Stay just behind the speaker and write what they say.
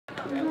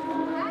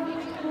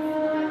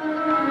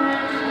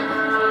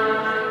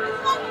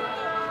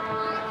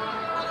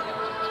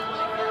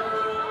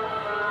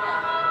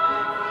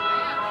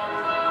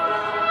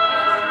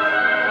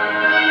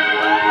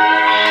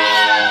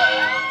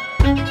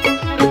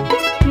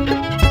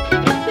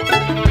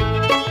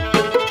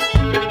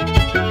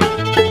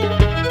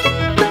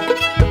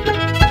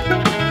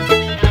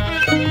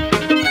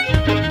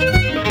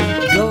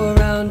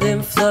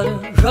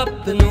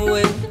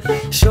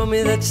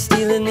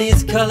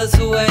colors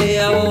away.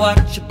 I will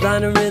watch your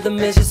blinding rhythm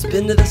as you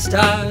spin to the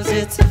stars.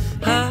 It's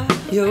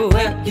higher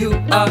where you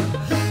are.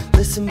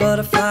 Listen,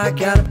 butterfly, I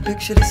got a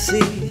picture to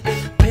see.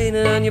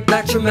 Painted on your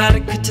back,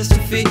 dramatic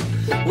catastrophe.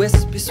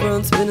 Wispy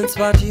swirling, spinning,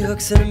 sparky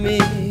hooks into me.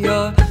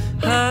 You're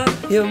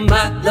higher,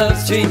 my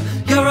love's dream.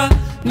 You're a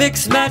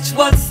mixed match,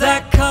 what's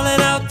that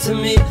calling out to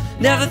me?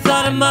 Never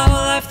thought in my whole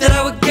life that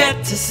I would get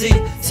to see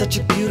such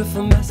a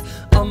beautiful mess.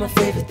 All my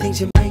favorite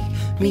things, you make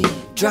me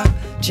drop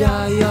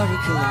jaw. You're a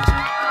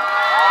collage.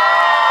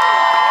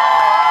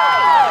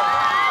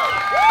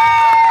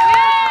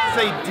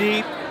 It's a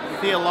deep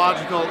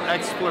theological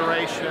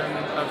exploration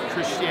of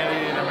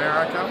Christianity in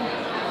America,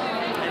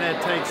 and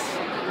it takes,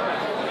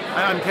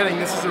 I'm kidding,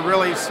 this is a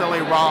really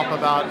silly romp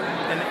about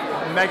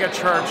a mega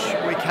church.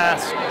 We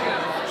cast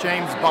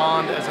James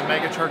Bond as a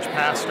mega church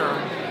pastor,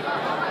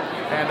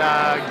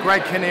 and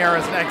Greg Kinnear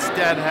is an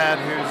ex-deadhead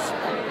who's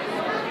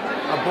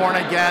a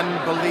born-again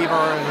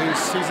believer who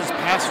sees his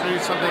pastor do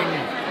something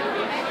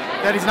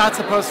that he's not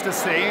supposed to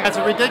see. It's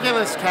a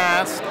ridiculous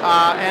cast,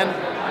 and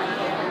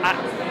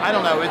I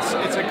don't know,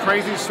 it's a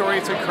crazy story,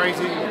 it's a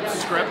crazy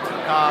script,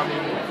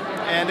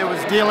 and it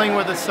was dealing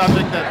with a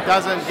subject that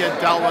doesn't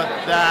get dealt with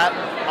that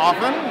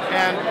often,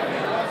 and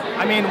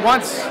I mean,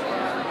 once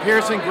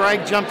Pierce and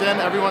Greg jumped in,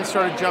 everyone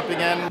started jumping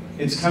in.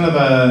 It's kind of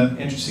an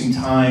interesting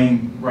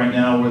time right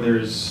now where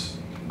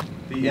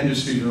the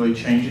industry is really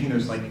changing.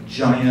 There's like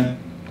giant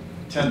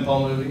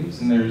tentpole movies,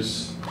 and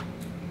there's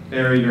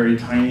very, very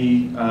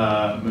tiny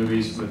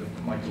movies with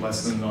like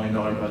less than $1 million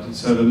budget.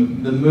 So the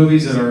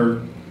movies that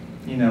are,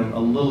 you know, a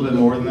little bit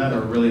more than that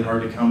are really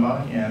hard to come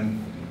by, and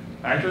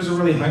actors are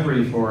really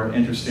hungry for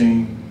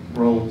interesting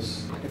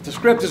roles. If the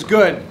script is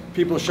good,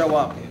 people show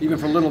up, even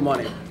for little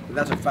money.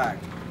 That's a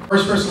fact.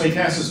 First person we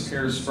cast was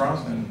Pierce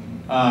Brosnan,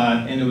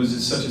 and it was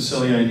just such a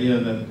silly idea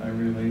that I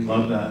really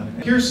love that.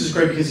 And Pierce is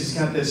great because he's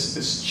got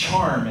this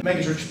charm.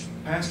 Megachurch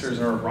pastors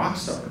are rock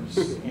stars,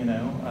 you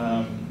know,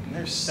 and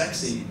they're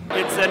sexy.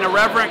 It's an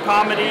irreverent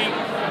comedy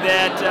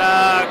that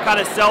kind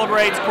of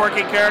celebrates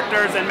quirky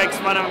characters and makes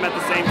fun of them at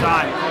the same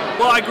time.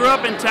 Well, I grew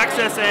up in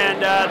Texas,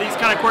 and these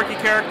kind of quirky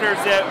characters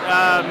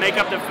that make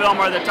up the film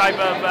are the type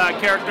of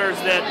characters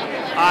that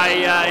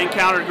I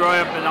encountered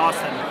growing up in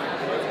Austin.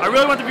 I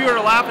really want the viewer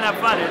to laugh and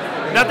have fun.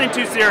 It's nothing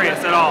too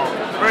serious at all.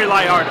 Very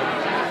lighthearted.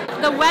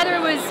 The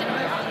weather was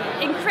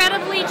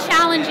incredibly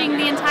challenging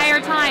the entire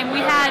time.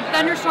 We had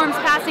thunderstorms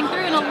passing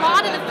through, and a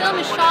lot of the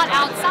film is shot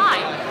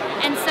outside.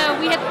 And so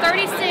we had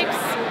 36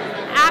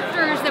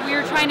 actors that we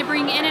were trying to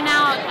bring in and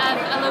out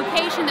of a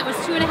location that was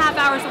 2.5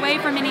 hours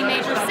away from any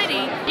major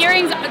city.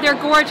 Earrings, they're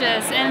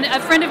gorgeous, and a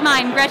friend of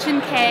mine,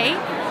 Gretchen Kay,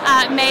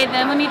 made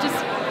them. Let me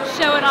just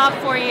show it off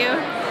for you.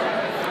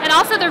 And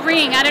also the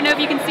ring. I don't know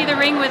if you can see the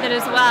ring with it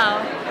as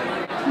well.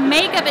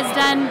 Makeup is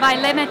done by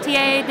Le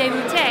Métier de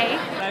Bouteille.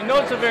 I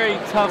know it's a very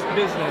tough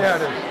business. Yeah,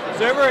 it is. Is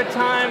there ever a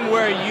time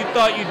where you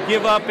thought you'd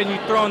give up and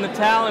you'd throw in the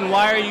towel, and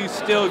why are you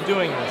still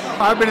doing this?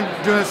 I've been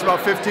doing this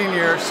about 15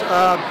 years.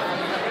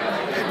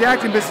 The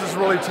acting business is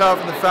really tough,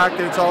 and the fact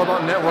that it's all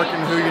about networking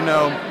and who you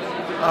know.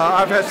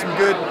 I've had some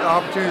good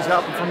opportunities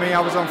happen for me.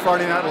 I was on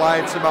Friday Night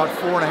Lights about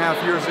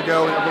 4.5 years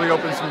ago, and it really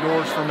opened some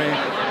doors for me.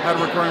 I had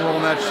a recurring role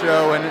in that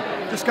show, and it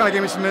just kind of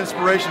gave me some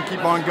inspiration to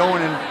keep on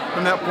going, and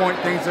from that point,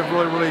 things have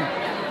really, really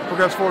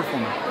progressed forward for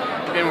me.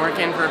 I've been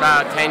working for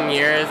about 10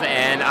 years,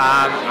 and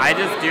I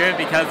just do it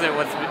because it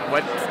was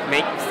what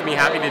makes me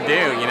happy to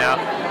do, you know.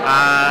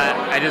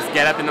 I just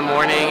get up in the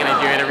morning, and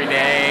I do it every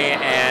day,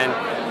 and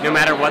no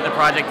matter what the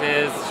project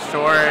is,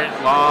 short,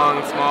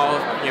 long, small,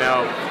 you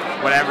know,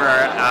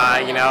 whatever,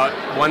 you know,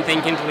 one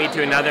thing can lead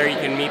to another. You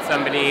can meet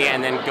somebody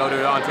and then go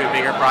onto a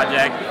bigger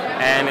project,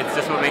 and it's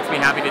just what makes me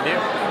happy to do.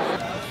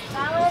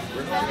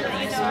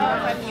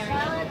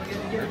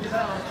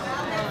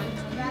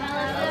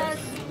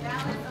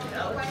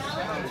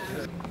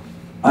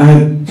 I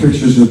had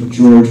pictures of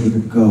George with a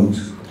goat.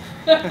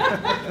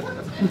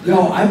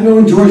 No, I've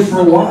known George for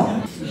a while.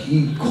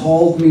 He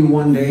called me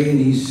one day and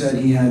he said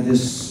he had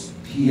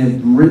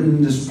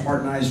written this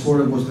part, and I sort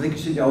of was, I think you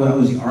said, oh, that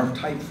was the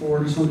archetype for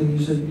it or something,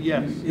 you said?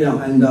 Yes. You know,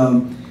 and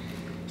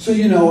so,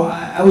 you know,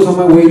 I was on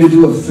my way to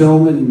do a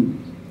film in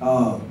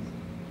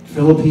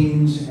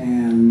Philippines,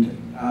 and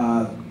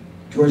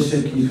George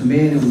said, can you come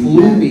in? And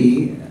flew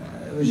me,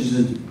 it was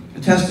just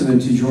a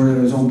testament to George out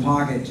of his own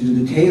pocket, to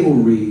do the table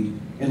read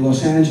in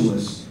Los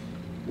Angeles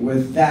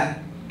with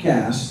that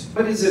cast.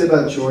 What is it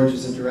about George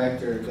as a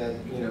director that,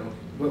 you know,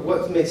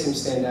 what makes him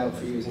stand out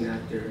for you as an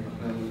actor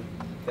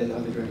than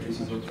other directors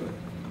you've worked with?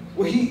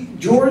 Well,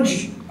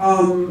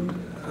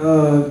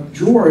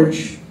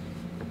 George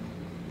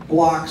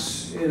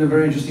blocks in a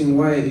very interesting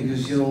way,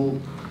 because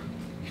he'll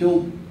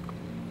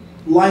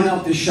line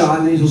up the shot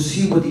and then he'll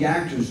see what the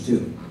actors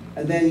do,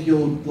 and then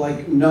he'll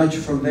like nudge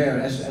from there,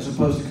 as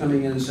opposed to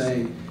coming in and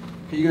saying,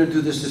 okay, you're going to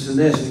do this, this, and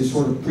this, and he's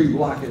sort of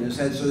pre-block in his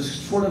head. So it's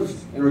sort of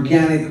an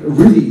organic,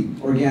 really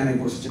organic,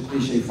 or such a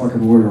cliche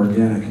fucking word,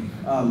 organic.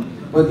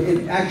 But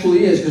it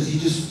actually is, because he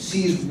just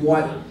sees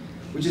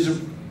which is,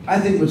 I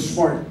think, what's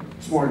smart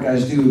smart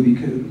guys do,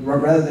 because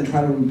rather than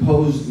try to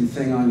impose the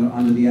thing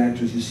onto the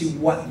actors, you see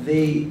what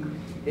they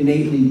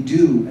innately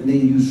do, and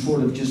then you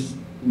sort of just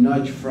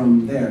nudge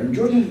from there. And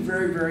George had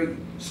very, very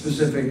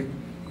specific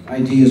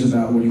ideas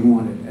about what he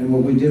wanted. And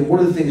what we did, one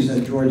of the things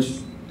that George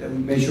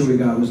made sure we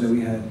got was that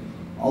we had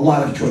a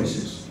lot of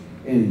choices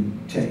in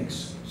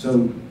takes,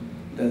 so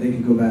that they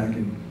could go back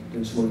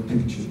and sort of pick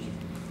and choose.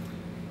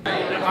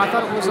 I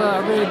thought it was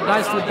a really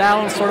nicely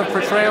balanced sort of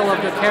portrayal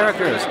of the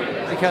characters,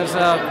 because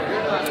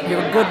you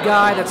have a good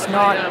guy that's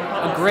not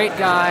a great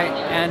guy,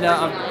 and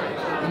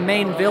a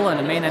main villain,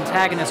 a main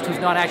antagonist who's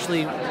not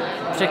actually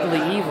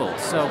particularly evil.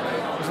 So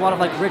there's a lot of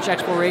like rich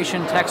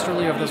exploration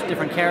texturally of those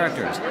different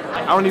characters.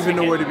 I don't even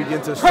know where to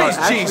begin to start.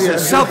 Praise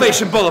Jesus!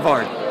 Salvation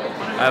Boulevard!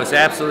 I was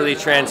absolutely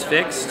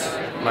transfixed.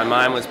 My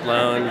mind was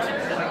blown,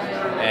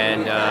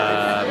 and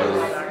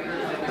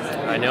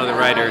I know the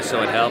writer,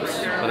 so it helps,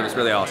 but it was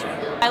really awesome.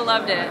 I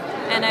loved it,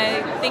 and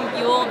I think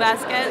Yul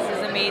Vazquez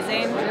is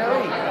amazing.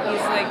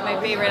 He's like my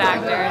favorite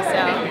actor,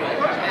 so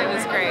it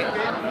was great.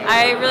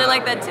 I really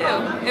like that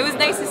too. It was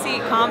nice to see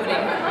comedy,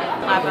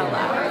 laugh out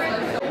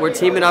loud. We're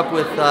teaming up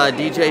with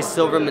DJ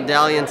Silver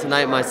Medallion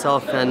tonight,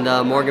 myself and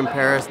Morgan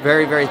Paris.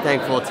 Very, very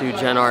thankful to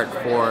Gen Art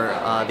for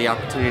the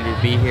opportunity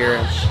to be here.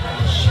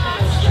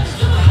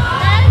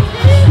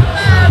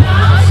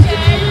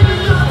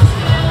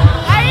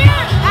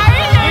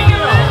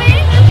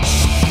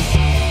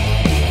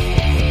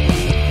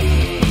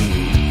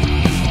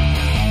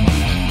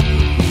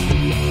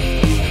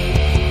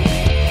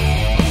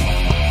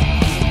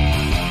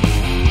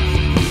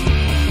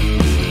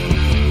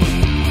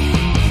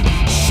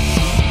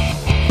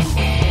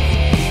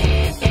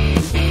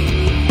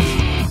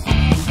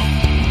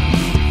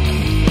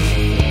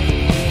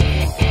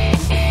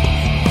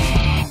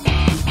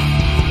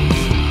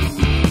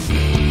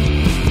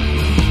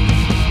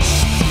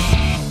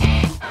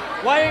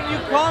 Why didn't you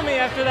call me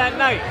after that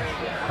night?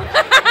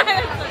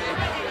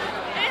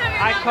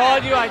 I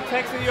called you, I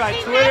texted you, I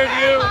Twittered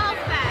you.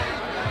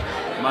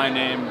 My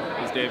name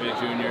is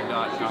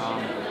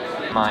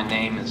davidjr.com. My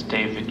name is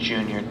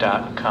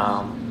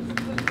davidjr.com.